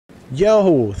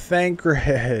Yo,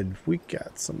 Thancred, we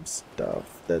got some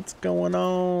stuff that's going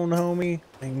on, homie.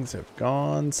 Things have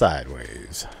gone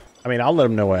sideways. I mean, I'll let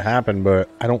them know what happened, but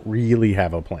I don't really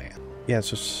have a plan. Yeah,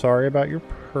 so sorry about your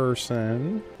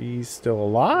person. She's still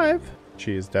alive.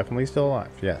 She is definitely still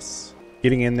alive, yes.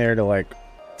 Getting in there to, like,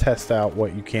 test out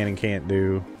what you can and can't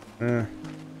do. I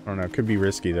don't know, could be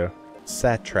risky, though.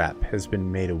 Satrap has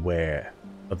been made aware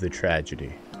of the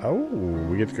tragedy. Oh,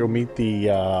 we get to go meet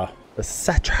the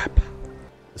satrap.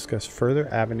 Discuss further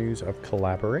avenues of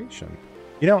collaboration.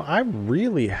 You know, I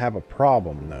really have a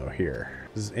problem though here.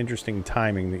 This is interesting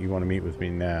timing that you want to meet with me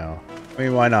now. I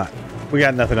mean, why not? We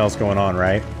got nothing else going on,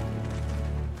 right?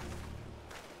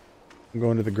 I'm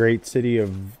going to the great city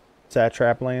of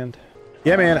Satrap Land.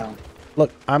 Yeah, man.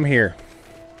 Look, I'm here.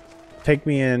 Take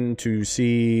me in to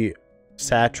see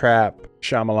Satrap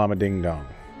Shamalama Ding Dong,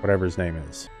 whatever his name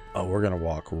is. Oh, we're gonna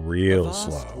walk real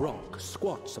slow. A vast rock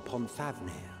squats upon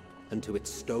Thavnair, and to its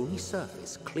stony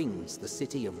surface clings the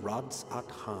city of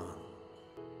Radz-at-Han.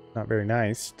 Not very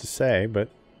nice to say, but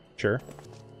sure.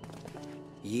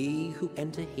 Ye who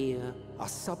enter here are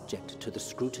subject to the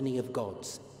scrutiny of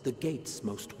gods, the gate's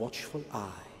most watchful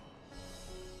eye.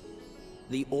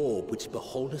 The orb which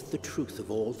beholdeth the truth of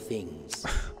all things.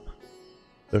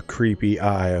 The creepy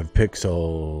eye of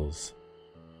pixels.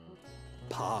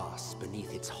 Pass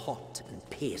beneath its hot and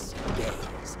piercing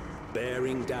gaze,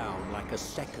 bearing down like a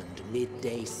second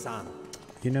midday sun.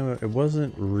 You know, it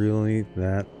wasn't really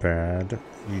that bad.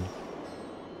 You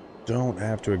don't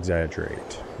have to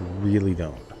exaggerate. You really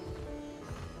don't.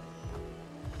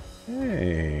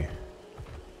 Hey.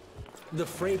 The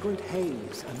fragrant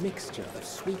haze, a mixture of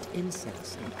sweet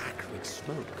incense and acrid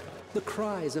smoke. The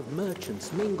cries of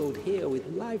merchants mingled here with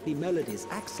lively melodies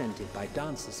accented by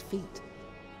dancers' feet.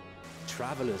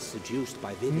 Travelers seduced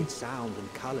by vivid sound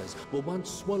and colors were once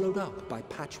swallowed up by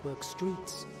patchwork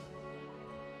streets.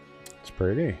 It's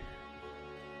pretty.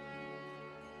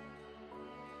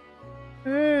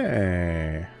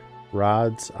 Hey,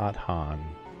 Radz-at-Han.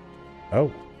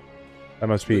 Oh, that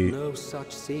must be. But no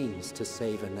such scenes to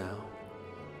savor now.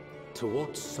 To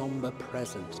what somber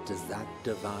present does that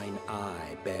divine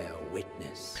eye bear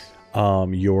witness?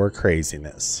 Your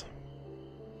craziness.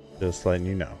 Just letting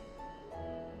you know.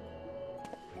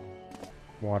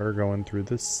 Water going through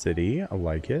the city. I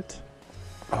like it.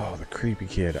 Oh, the creepy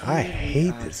kid. I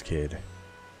hate this kid.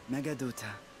 Megaduta.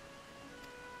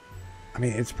 I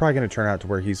mean, it's probably going to turn out to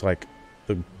where he's like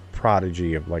the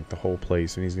prodigy of like the whole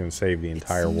place and he's going to save the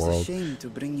entire world.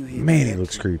 Man, he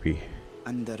looks creepy.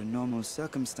 Under normal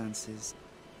circumstances,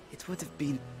 it would have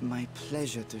been my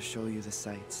pleasure to show you the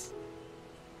sights.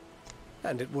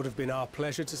 And it would have been our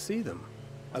pleasure to see them.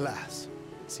 Alas,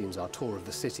 it seems our tour of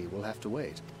the city will have to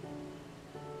wait.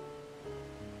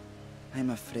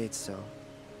 I'm afraid so.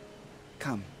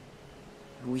 Come,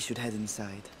 we should head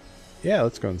inside. Yeah,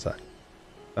 let's go inside.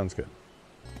 Sounds good.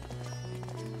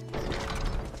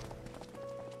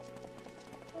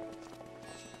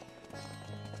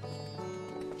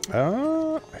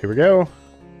 Here we go.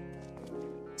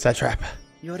 Satrap.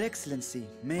 Your Excellency,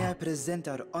 may I present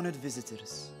our honored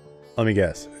visitors? Let me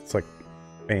guess. It's like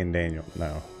Van Daniel.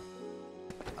 No.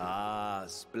 Ah,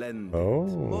 splendid. Oh.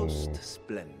 Most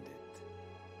splendid.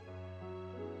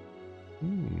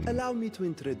 Allow me to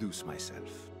introduce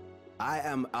myself. I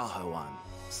am Ahawan,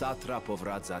 Satrap of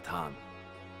Radz-at-Han.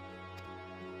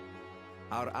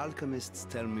 Our alchemists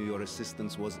tell me your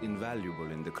assistance was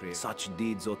invaluable in the creation. Such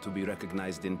deeds ought to be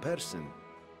recognized in person.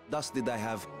 Thus did I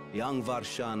have young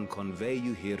Varshan convey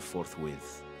you here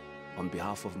forthwith. On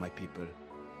behalf of my people,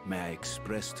 may I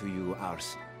express to you our...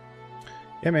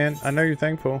 Yeah, man. I know you're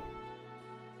thankful.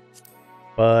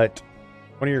 But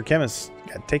one of your chemists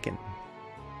got taken.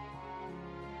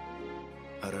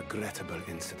 A regrettable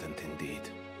incident indeed.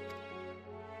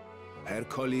 Her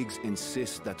colleagues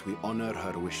insist that we honor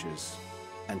her wishes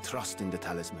and trust in the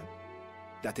talisman,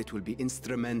 that it will be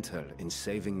instrumental in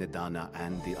saving Nidana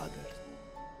and the others.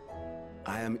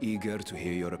 I am eager to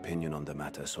hear your opinion on the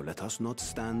matter, so let us not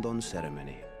stand on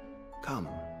ceremony. Come,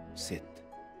 sit.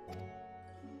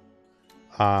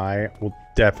 I will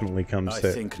definitely come sit.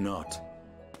 I think not.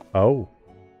 Oh.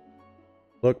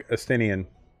 Look, Astinian.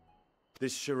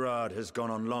 This charade has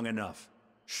gone on long enough.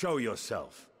 Show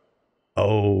yourself.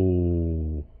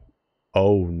 Oh.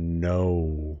 Oh,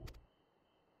 no.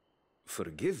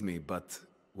 Forgive me, but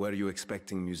were you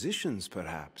expecting musicians,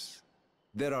 perhaps?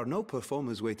 There are no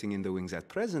performers waiting in the wings at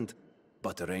present,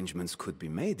 but arrangements could be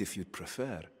made if you'd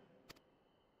prefer.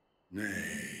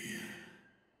 Nay,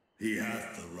 he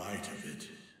hath the right of it.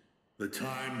 The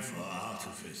time for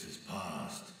artifice is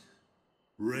past.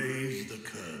 Raise the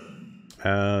curtain.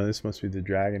 This must be the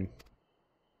dragon.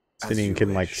 Sidian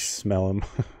can like smell him.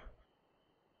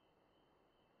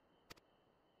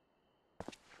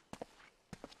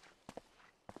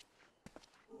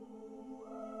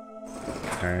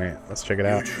 Alright, let's check it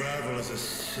out. You travel as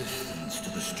assistants to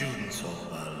the students of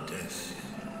Valdesian,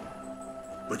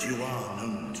 but you are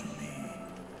known to me.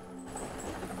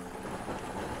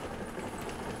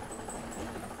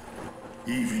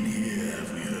 Even here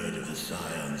have we heard of the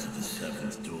scions of the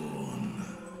Seventh Dawn.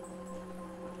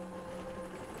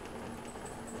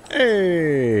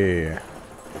 Hey!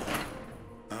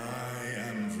 I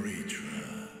am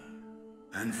Vritra,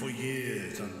 and for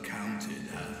years uncounted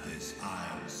hath this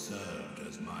isle served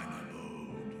as mine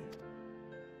abode.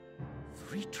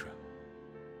 Vritra,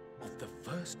 of the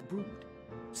first brood,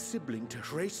 sibling to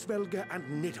Hraesvelga and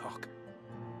Nidhogg.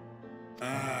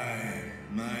 I,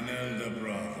 mine elder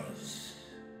brothers,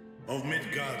 of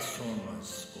Midgard's Sorma's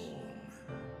spawn,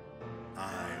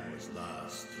 I was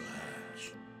last to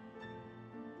hatch.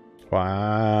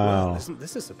 Wow. Well, isn't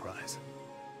this a surprise?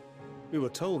 We were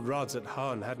told Radzat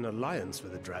had an alliance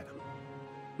with a dragon.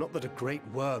 Not that a great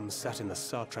worm sat in the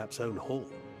satrap's own hall.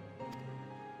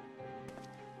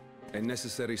 A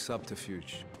necessary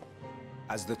subterfuge,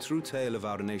 as the true tale of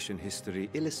our nation history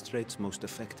illustrates most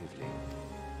effectively.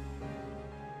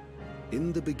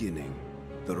 In the beginning,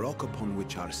 the rock upon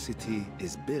which our city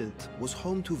is built was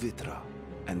home to Vitra,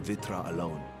 and Vitra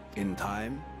alone. In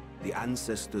time, the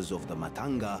ancestors of the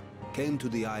Matanga came to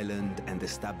the island and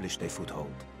established a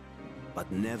foothold. But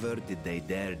never did they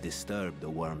dare disturb the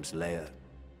worm's lair.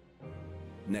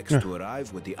 Next to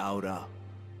arrive with the Aura,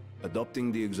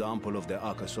 adopting the example of their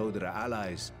Akasodra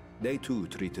allies, they too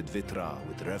treated Vitra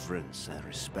with reverence and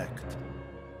respect.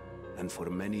 And for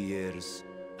many years,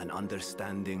 an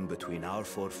understanding between our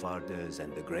forefathers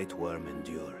and the Great Worm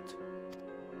endured.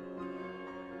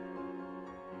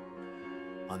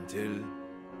 Until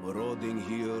marauding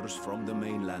heroes from the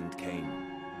mainland came,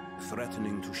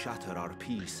 threatening to shatter our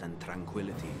peace and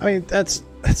tranquility. I mean, that's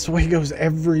the way it goes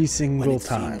every single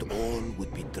time. When it seemed all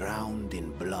would be drowned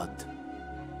in blood,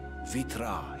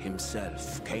 Vitra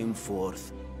himself came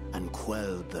forth and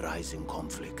quelled the rising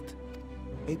conflict.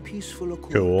 A peaceful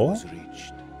accord was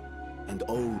reached, and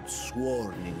oaths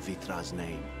sworn in Vitra's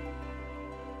name.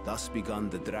 Thus began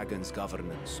the dragon's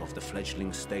governance of the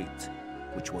fledgling state,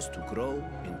 which was to grow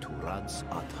into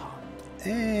Radzat.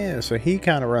 Yeah, so he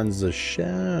kind of runs the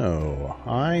show.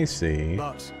 I see.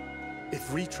 But if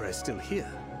Vritra is still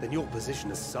here, then your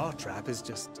position as satrap is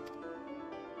just...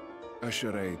 a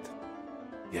charade,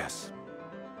 yes.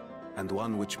 And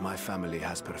one which my family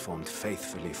has performed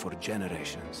faithfully for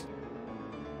generations.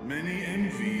 Many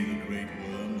envy the Great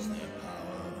Worms their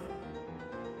power.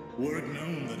 Were it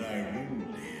known that I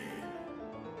ruled here,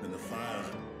 then the fires...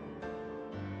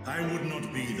 I would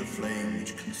not be the flame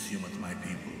which consumeth my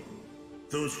people.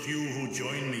 Those few who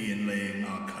joined me in laying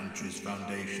our country's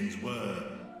foundations were,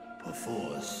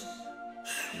 perforce,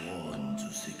 sworn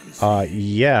to secrecy.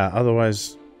 Yeah,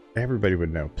 otherwise everybody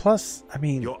would know. Plus, I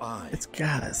mean, Your eye. it's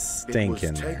gotta stink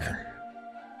in there.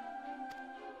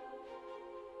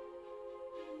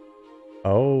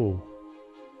 Oh.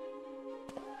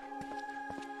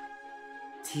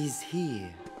 'Tis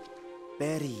here,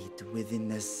 buried within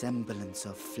the semblance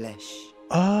of flesh.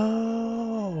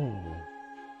 Oh.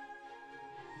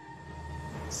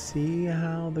 See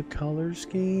how the color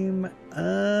scheme?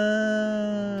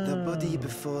 The body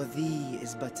before thee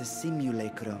is but a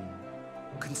simulacrum,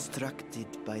 constructed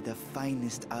by the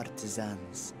finest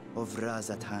artisans of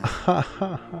Razatan.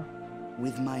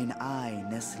 With mine eye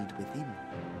nestled within,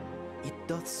 it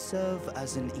doth serve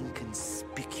as an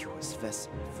inconspicuous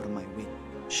vessel for my wit.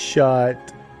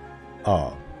 Shut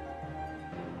up.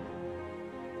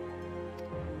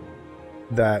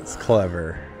 That's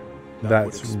clever.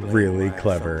 That's really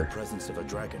clever. The presence of a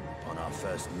dragon upon our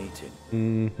first meeting.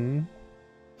 Mm-hmm.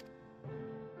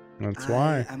 That's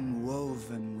why. I am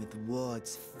woven with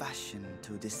words fashioned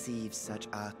to deceive such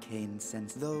arcane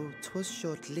sense. Though 'twas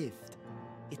short-lived,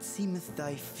 it seemeth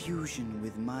thy fusion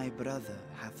with my brother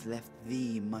hath left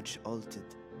thee much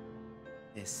altered,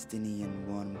 Estinian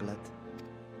warmblood.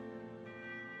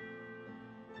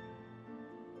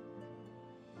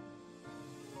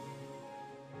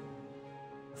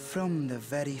 From the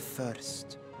very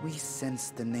first, we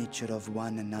sensed the nature of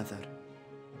one another,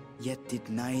 yet did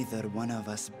neither one of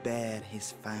us bear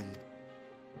his fang.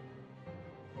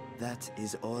 That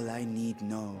is all I need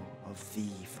know of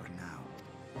thee for now.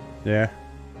 Yeah.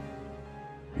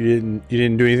 You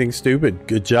didn't do anything stupid.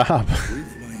 Good job.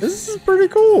 This is pretty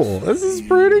cool. This is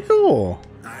pretty cool.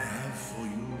 I have for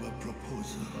you a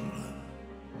proposal,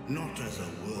 not as a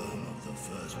worm of the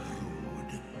first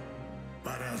brood,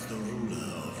 but as the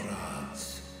ruler of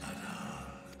Radzat.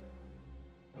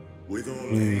 With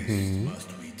all haste must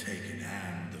we take in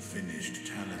hand the finished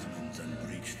talismans and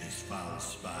breach this foul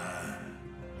spire.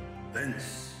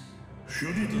 Thence,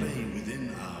 should it lay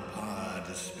within our power,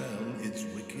 dispel its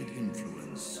wicked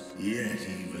influence. Yet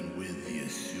even with the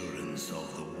assurance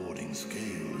of the warding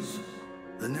scales,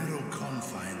 the narrow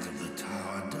confines of the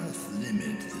tower doth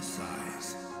limit the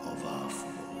size of our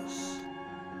force.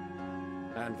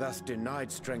 And thus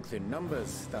denied strength in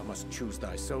numbers, thou must choose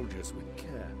thy soldiers with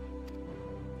care.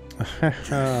 Yet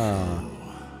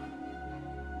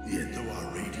though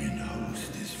our radiant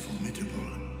host is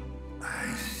formidable,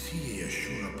 I see a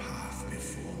surer path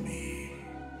before me.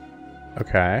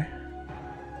 Okay.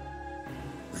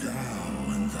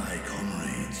 Thou and thy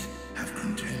comrades have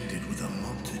contended with a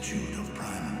multitude of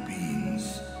primal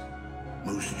beings.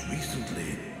 Most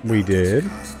recently, We did.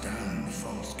 cast down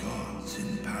false gods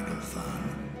in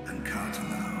Pagalthan and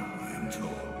Cartanau, I am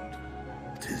told.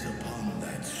 'Tis upon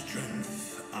that strength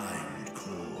I would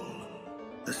call.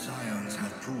 The Scions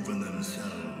have proven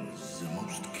themselves the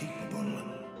most capable,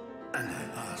 and I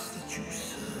ask that you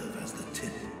serve as the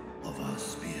tip of our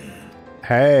spear.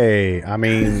 Hey, I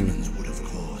mean, Talismans would, of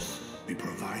course, be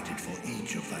provided for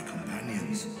each of thy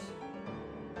companions.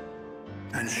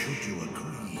 And should you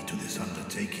agree to this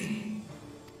undertaking,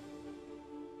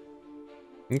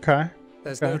 okay.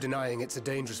 There's no denying it's a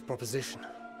dangerous proposition,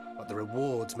 but the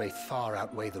rewards may far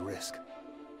outweigh the risk.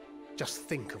 Just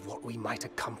think of what we might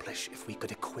accomplish if we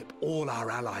could equip all our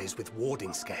allies with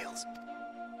warding scales.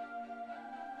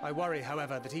 I worry,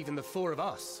 however, that even the 4 of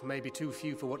us may be too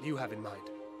few for what you have in mind.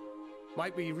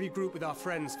 Might we regroup with our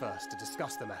friends first to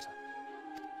discuss the matter?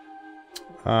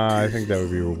 I think that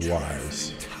would be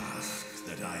wise. task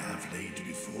that I have laid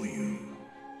before you.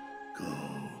 Go.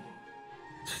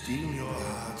 Steel your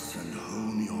hearts and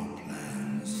hone your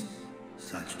plans.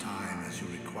 Such time as you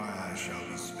require shall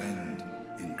be spent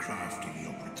in crafting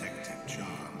your protective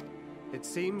charm. It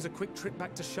seems a quick trip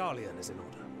back to Sharlayan is in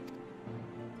order.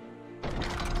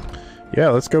 Yeah,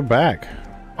 let's go back.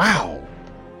 Wow.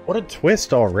 What a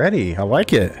twist already. I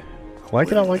like it. I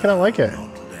like it, I like it, I like it.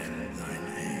 Not lend thine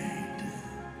aid.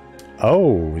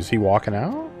 Oh, is he walking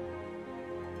out?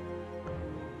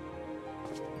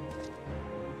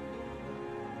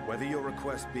 Whether your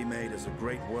request be made as a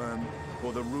great worm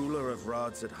or the ruler of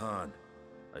Radzat Han,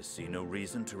 I see no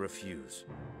reason to refuse.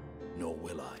 Nor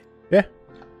will I. Yeah.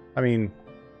 I mean,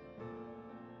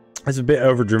 it's a bit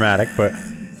over dramatic, but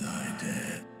Thy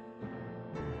dead.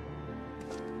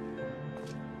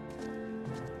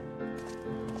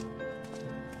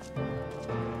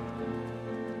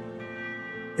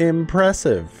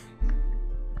 impressive.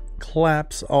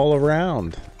 Claps all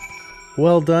around.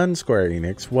 Well done, Square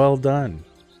Enix. Well done.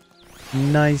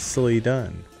 Nicely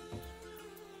done.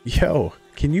 Yo,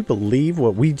 can you believe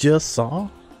what we just saw?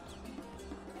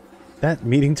 That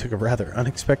meeting took a rather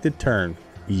unexpected turn.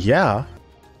 Yeah.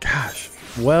 Gosh.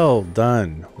 Well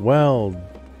done. Well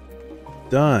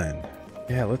done.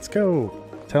 Yeah, let's go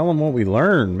tell them what we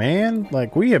learned, man.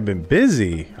 Like, we have been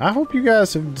busy. I hope you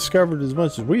guys have discovered as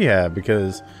much as we have,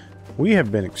 because we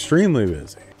have been extremely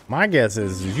busy. My guess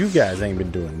is you guys ain't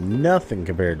been doing nothing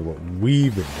compared to what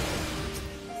we've been doing.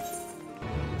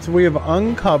 So we have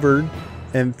uncovered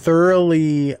and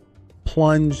thoroughly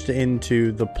plunged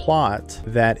into the plot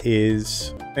that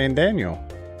is Van Daniel.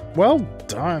 Well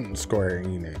done, Square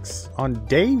Enix. On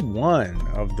day 1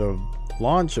 of the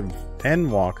launch of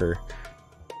Endwalker,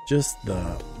 just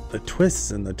the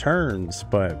twists and the turns,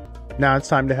 but now it's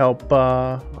time to help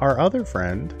our other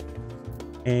friend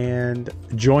and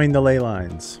join the ley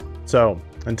lines. So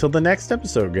until the next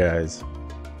episode, guys,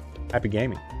 happy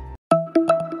gaming.